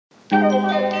We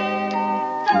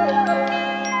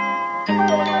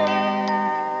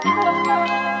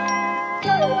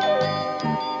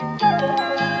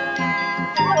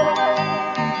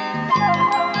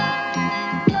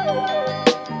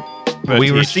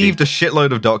received a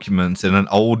shitload of documents in an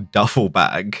old duffel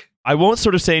bag. I won't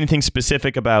sort of say anything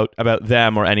specific about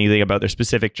them or anything about their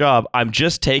specific job. I'm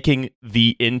just taking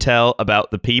the intel about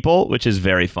the people, which is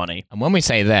very funny. And when we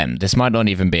say them, this might not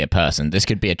even be a person. This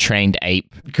could be a trained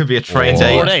ape. It could be a trained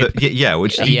ape.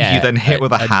 Which you then hit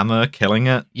with a hammer, killing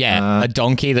it. Yeah, a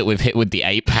donkey that we've hit with the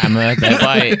ape hammer,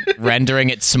 thereby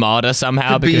rendering it smarter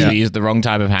somehow because we used the wrong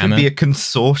type of hammer. Could be a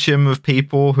consortium of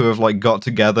people who have got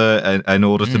together in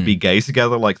order to be gay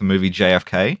together, like the movie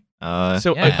JFK.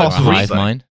 Hive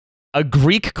mind. A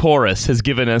Greek chorus has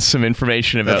given us some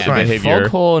information about the behavior.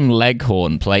 Foghorn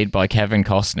Leghorn, played by Kevin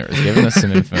Costner, has given us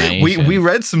some information. we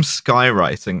read some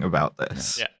skywriting about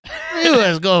this. Yeah. The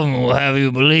U.S. government will have you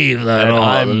believe that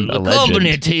I'm a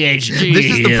company THG. This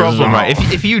is the problem, right?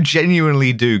 If you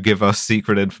genuinely do give us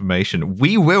secret information,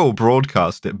 we will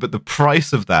broadcast it, but the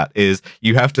price of that is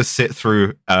you have to sit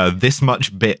through this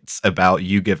much bits about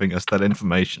you giving us that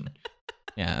information.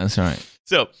 Yeah, that's right.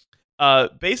 So...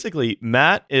 basically,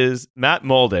 Matt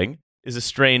Moulding is a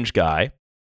strange guy.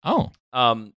 Oh.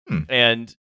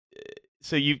 And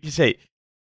so you say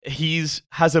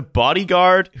has a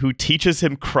bodyguard who teaches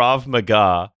him Krav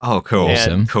Maga. Oh, cool.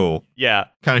 Awesome. Cool. Yeah.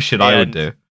 Kind of shit I would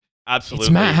do. Absolutely.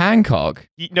 It's Matt Hancock.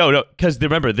 No, because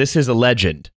remember, this is a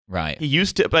legend. Right. He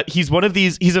used to, but he's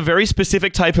he's a very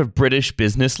specific type of British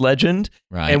business legend.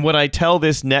 Right. And when I tell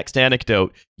this next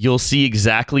anecdote, you'll see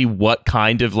exactly what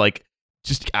kind of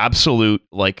just absolute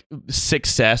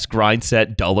success grind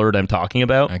set dullard I'm talking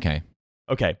about.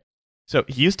 Okay. So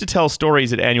he used to tell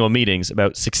stories at annual meetings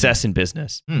about success in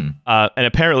business. And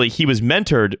apparently he was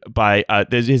mentored by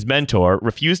his mentor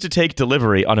refused to take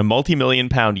delivery on a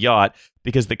multi-million-pound yacht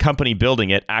because the company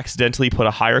building it accidentally put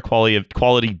a higher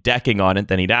quality decking on it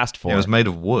than he'd asked for. It was made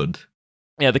of wood.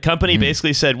 Yeah, the company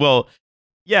basically said, well,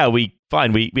 yeah, we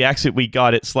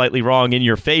got it slightly wrong in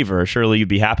your favor. Surely you'd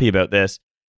be happy about this.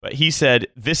 But he said,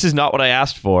 this is not what I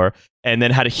asked for, and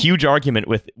then had a huge argument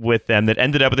with them that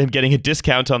ended up with him getting a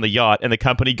discount on the yacht and the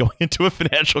company going into a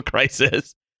financial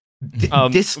crisis.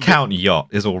 Discount yacht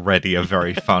is already a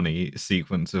very funny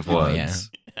sequence of words.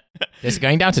 Yeah. It's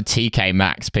going down to TK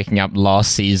Maxx picking up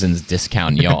last season's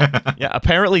discount yacht. Yeah,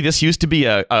 apparently this used to be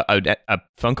a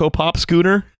Funko Pop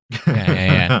scooter.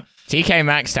 Yeah. TK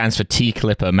Maxx stands for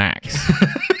T-Clipper Max.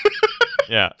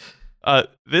 Yeah.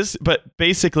 This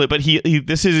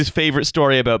is his favorite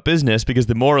story about business because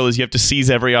the moral is you have to seize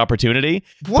every opportunity.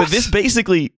 What? But this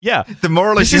basically, the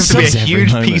moral is you have to be a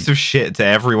huge piece of shit to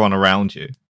everyone around you.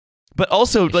 But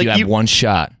also, if you have one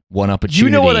shot, one opportunity,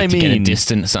 you know what I mean? To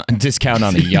get a discount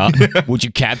on a yacht, would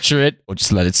you capture it or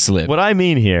just let it slip? What I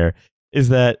mean here is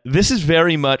that this is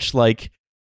very much like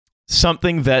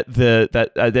something that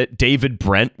David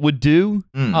Brent would do.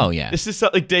 Oh yeah, this is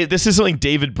something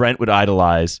David Brent would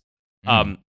idolize.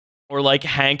 Or like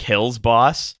Hank Hill's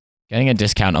boss. Getting a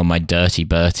discount on my Dirty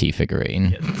Bertie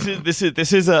figurine. Yeah, this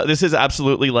is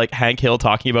absolutely like Hank Hill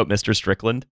talking about Mr.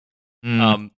 Strickland.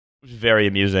 Very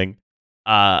amusing.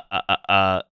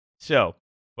 So,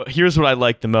 but here's what I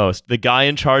like the most. The guy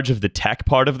in charge of the tech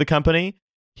part of the company.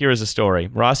 Here is a story.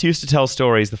 Ross used to tell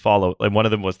stories and one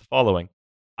of them was the following.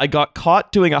 I got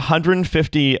caught doing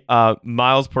 150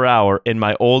 miles per hour in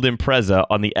my old Impreza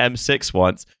on the M6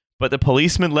 once. But the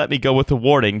policeman let me go with a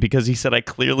warning because he said I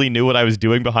clearly knew what I was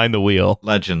doing behind the wheel.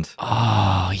 Legend.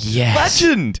 Oh, yes.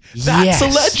 Legend. That's a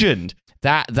legend.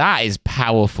 That is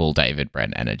powerful David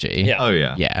Brent energy. Yeah. Oh,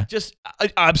 yeah. Yeah. Just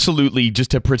absolutely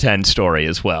just a pretend story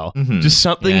as well. Just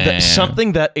something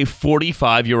that a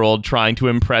 45-year-old trying to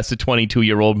impress a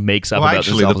 22-year-old makes up about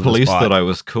actually, themselves. The police thought I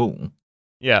was cool.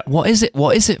 Yeah. What is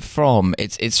it from?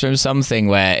 It's from something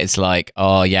where it's like,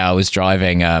 oh yeah, I was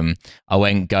driving. I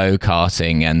went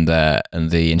go-karting, and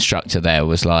the instructor there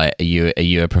was like, "Are you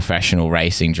a professional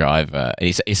racing driver?"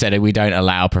 And he said, "We don't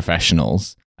allow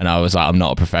professionals." And I was like, "I'm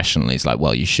not a professional." He's like,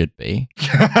 "Well, you should be."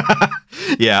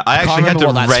 Yeah, I actually had to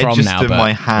register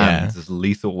my hands as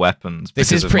lethal weapons.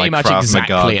 This is pretty much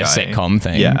exactly a sitcom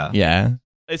thing. Yeah.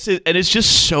 It's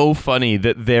just so funny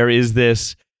that there is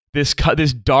this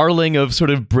darling of sort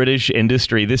of British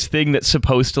industry, this thing that's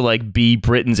supposed to be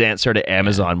Britain's answer to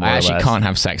Amazon. More I or actually less. can't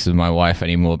have sex with my wife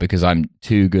anymore because I'm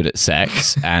too good at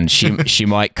sex, and she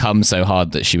might come so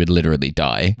hard that she would literally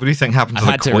die. What do you think happened to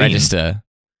I had the to Queen?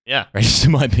 register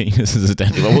my penis as a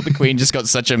dental. Well, the Queen just got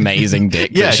such amazing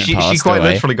dick. Yeah, that she passed quite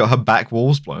away. literally got her back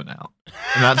walls blown out,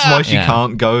 and that's why she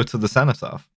can't go to the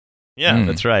cenotaph. Yeah,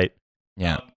 that's right.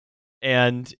 Yeah.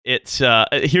 and it's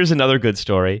here's another good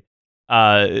story.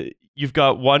 You've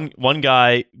got one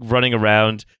guy running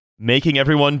around making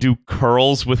everyone do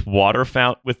curls with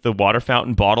the water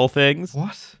fountain bottle things.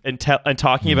 What? And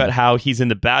talking about how he's in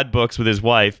the bad books with his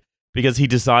wife because he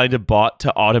designed a bot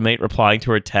to automate replying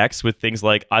to her texts with things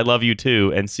like "I love you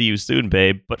too" and "See you soon,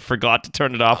 babe," but forgot to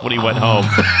turn it off when he went home,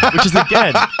 which is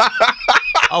again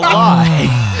a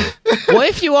lie. What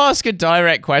if you ask a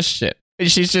direct question?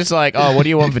 She's just like, "Oh, what do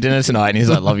you want for dinner tonight?" And he's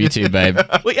like, "Love you too, babe."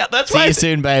 Well, yeah, that's See you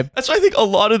soon, babe. That's why I think a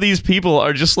lot of these people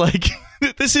are just like,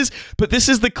 this is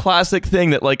the classic thing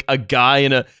that like a guy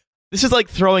this is like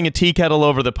throwing a tea kettle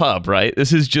over the pub, right?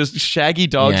 This is just shaggy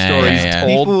dog stories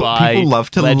told by people love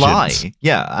to legends. lie.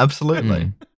 Yeah,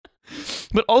 absolutely.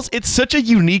 But also, it's such a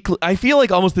unique. I feel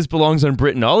like almost this belongs on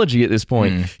Britanology at this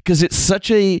point because it's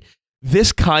such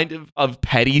this kind of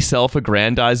petty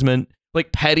self-aggrandizement.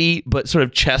 Like petty, but sort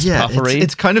of chest puffery.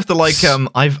 It's kind of the like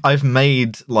I've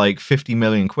made like 50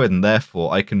 million quid, and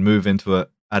therefore I can move into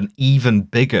an even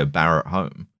bigger Barratt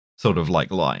home sort of like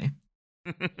lie.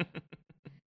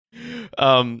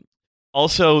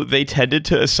 Also, they tended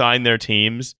to assign their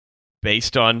teams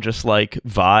based on just like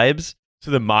vibes.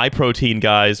 So the MyProtein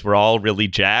guys were all really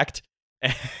jacked,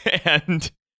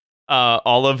 and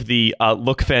all of the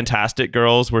look fantastic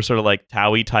girls were sort of like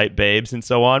Towie type babes and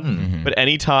so on. Mm-hmm. But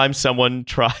anytime someone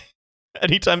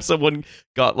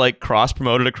got like cross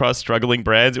promoted across struggling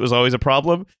brands, it was always a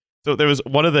problem. So there was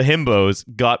one of the himbos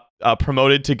got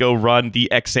promoted to go run the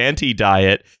Exanti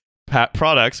diet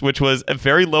products, which was a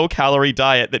very low calorie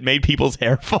diet that made people's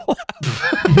hair fall out.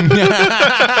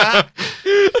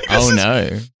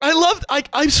 No.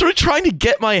 I'm sort of trying to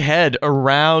get my head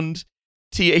around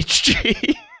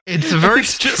THG. It's a very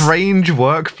strange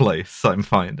workplace, I'm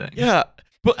finding. Yeah.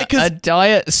 But a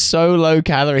diet so low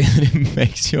calorie that it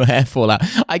makes your hair fall out.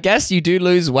 I guess you do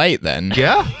lose weight then.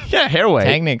 Yeah. Yeah, hair weight.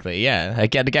 Technically, yeah. I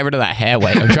get to get rid of that hair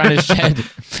weight. I'm trying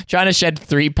to shed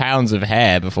 3 pounds of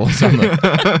hair before summer.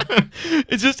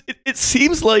 It's just it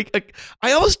seems like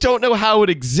I almost don't know how it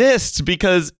exists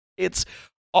because it's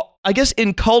I guess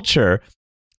in culture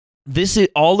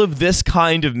all of this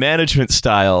kind of management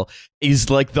style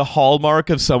is like the hallmark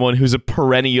of someone who's a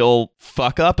perennial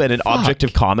fuck up and an object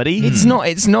of comedy. It's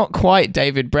not quite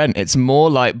David Brent. It's more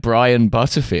like Brian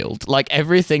Butterfield. Like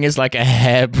everything is like a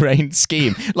harebrained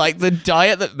scheme. Like the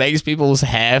diet that makes people's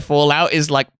hair fall out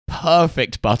is like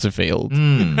perfect Butterfield.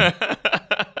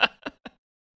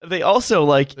 They also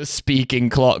like the speaking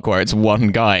clock where it's one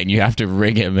guy and you have to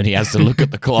ring him and he has to look at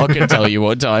the clock and tell you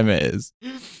what time it is.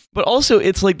 But also,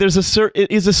 it's like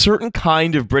it is a certain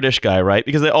kind of British guy, right?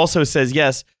 Because it also says,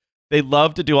 yes, they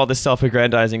love to do all this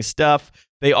self-aggrandizing stuff.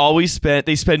 They spend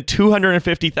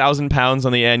 £250,000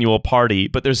 on the annual party,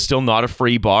 but there's still not a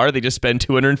free bar. They just spend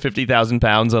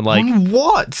 £250,000 on like on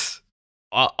what?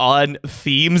 On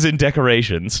themes and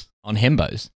decorations. On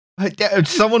himbos.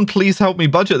 Someone please help me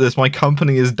budget this. My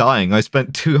company is dying. I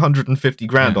spent 250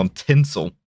 grand on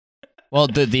tinsel. Well,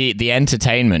 the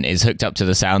entertainment is hooked up to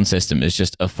the sound system. It's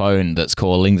just a phone that's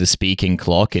calling the speaking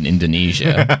clock in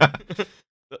Indonesia.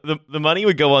 The money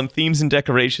would go on themes and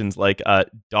decorations like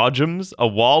dodgems, a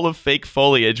wall of fake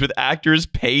foliage with actors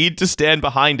paid to stand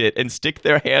behind it and stick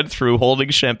their hand through holding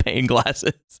champagne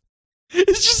glasses.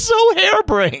 It's just so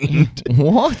harebrained.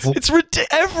 What? It's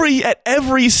at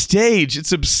every stage.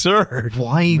 It's absurd.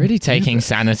 Why? Really taking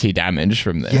sanity damage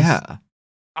from this. Yeah.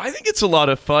 I think it's a lot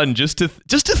of fun just to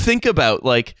think about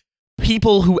like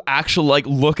people who actually like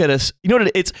look at us. You know what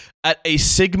it's at a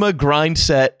Sigma grind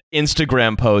set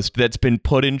Instagram post that's been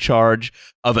put in charge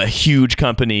of a huge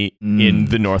company in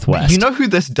the Northwest. You know who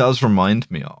this does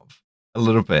remind me of a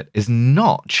little bit is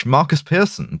Notch, Marcus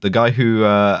Pearson, the guy who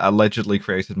allegedly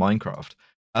created Minecraft.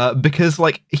 Because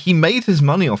like he made his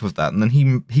money off of that, and then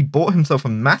he bought himself a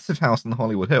massive house in the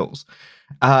Hollywood Hills.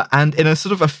 And in a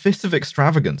sort of a fit of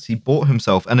extravagance, he bought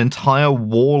himself an entire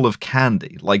wall of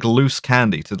candy, like loose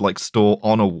candy, to like store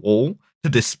on a wall to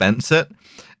dispense it.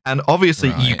 And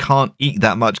obviously, you can't eat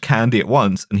that much candy at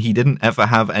once, and he didn't ever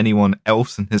have anyone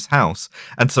else in his house,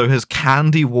 and so his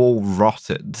candy wall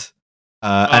rotted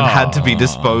and had to be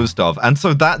disposed of. And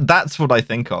so that's what I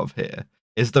think of here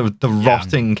is the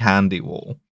rotting candy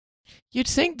wall. You'd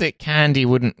think that candy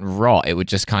wouldn't rot, it would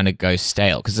just kind of go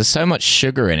stale, because there's so much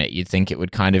sugar in it, you'd think it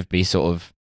would kind of be sort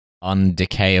of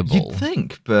undecayable. You'd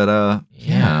think, but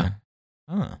yeah.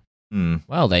 Huh.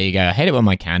 Well, there you go. I hate it when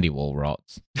my candy wall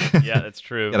rots. Yeah, that's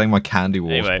true. Getting my candy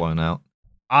walls blown out.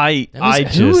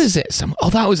 Who is it?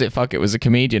 That was it. Fuck, it was a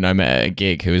comedian I met at a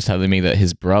gig who was telling me that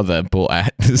his brother bought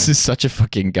this is such a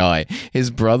fucking guy. His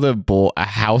brother bought a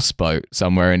houseboat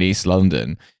somewhere in East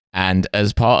London, and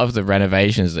as part of the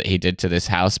renovations that he did to this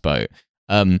houseboat,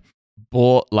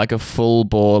 bought like a full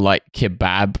bore like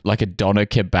kebab, like a doner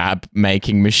kebab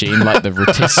making machine, like the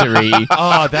rotisserie.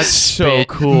 Oh, that's so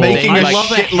cool. Making a like,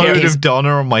 shitload of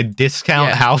doner on my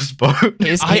discount houseboat.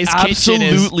 I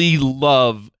absolutely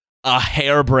love a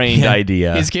harebrained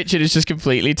idea. His kitchen is just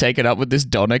completely taken up with this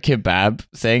doner kebab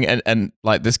thing, and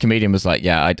like this comedian was like,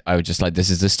 yeah, I was just like,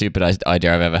 this is the stupidest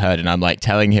idea I've ever heard, and I'm like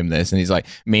telling him this, and he's like,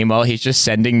 meanwhile he's just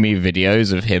sending me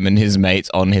videos of him and his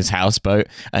mates on his houseboat,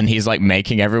 and he's like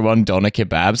making everyone doner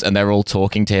kebabs, and they're all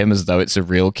talking to him as though it's a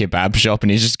real kebab shop,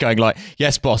 and he's just going like,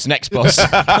 yes boss, next boss.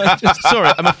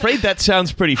 Sorry, I'm afraid that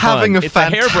sounds pretty fun. Having a it's a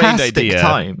harebrained fantastic idea.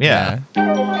 time. Yeah.